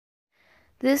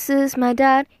This is my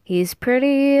dad, he's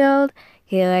pretty old.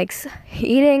 He likes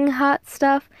eating hot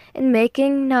stuff and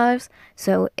making knives.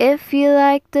 So if you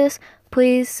like this,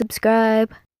 please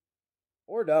subscribe.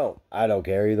 Or don't. I don't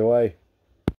care either way.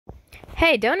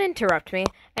 Hey, don't interrupt me.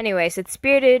 Anyways, it's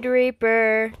Spirited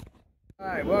Reaper.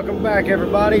 Alright, welcome back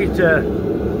everybody to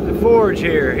the forge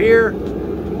here. Here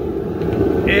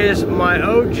is my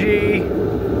OG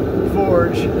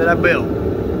forge that I built.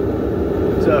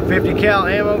 It's a 50 cal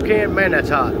ammo can. Man, that's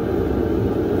hot.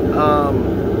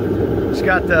 It's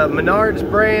got the Menards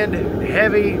brand,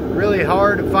 heavy, really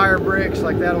hard fire bricks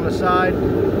like that on the side.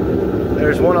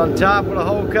 There's one on top with a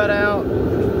hole cut out,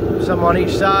 some on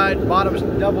each side. Bottom's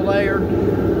double layered,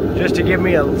 just to give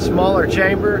me a smaller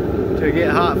chamber to get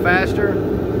hot faster.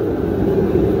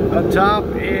 Up top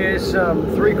is some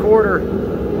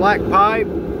 3/4 black pipe.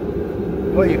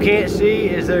 What you can't see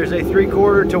is there's a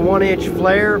 3/4 to 1 inch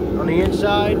flare on the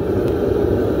inside.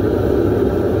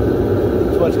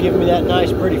 That's what's giving me that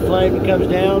nice pretty flame that comes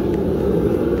down.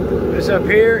 This up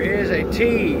here is a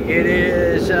T. It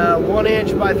is 1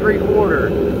 inch by 3/4.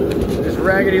 This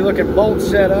raggedy looking bolt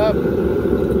setup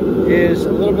is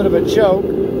a little bit of a choke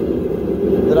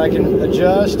that I can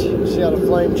adjust. See how the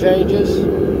flame changes.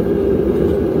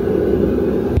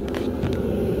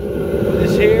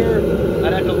 This here,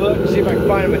 I'd have to look and see if I can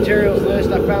find a materials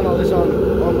list. I found all this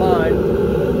online.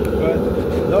 But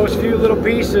those few little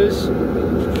pieces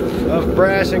of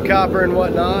brass and copper and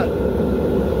whatnot,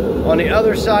 on the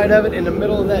other side of it, in the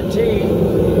middle of that T, you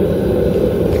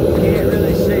can't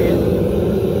really see it.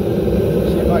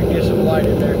 See if I can get some light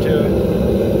in there to it.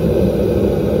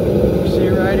 See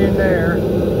right in there,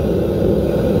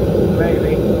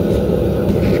 maybe.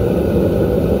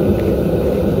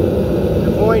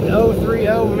 The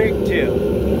 .030 MIG tip.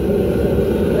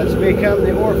 That's become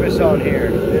the orifice on here.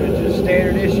 And it's just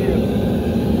standard issue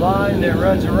line that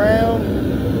runs around,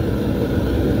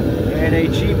 and a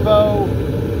cheapo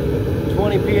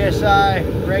 20 psi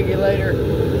regulator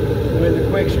with a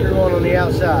quick screw on the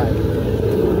outside.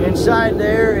 Inside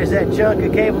there is that chunk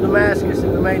of cable Damascus that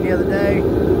we made the other day.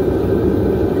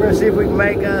 We're going to see if we can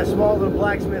make a small little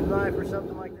blacksmith knife or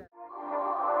something like that.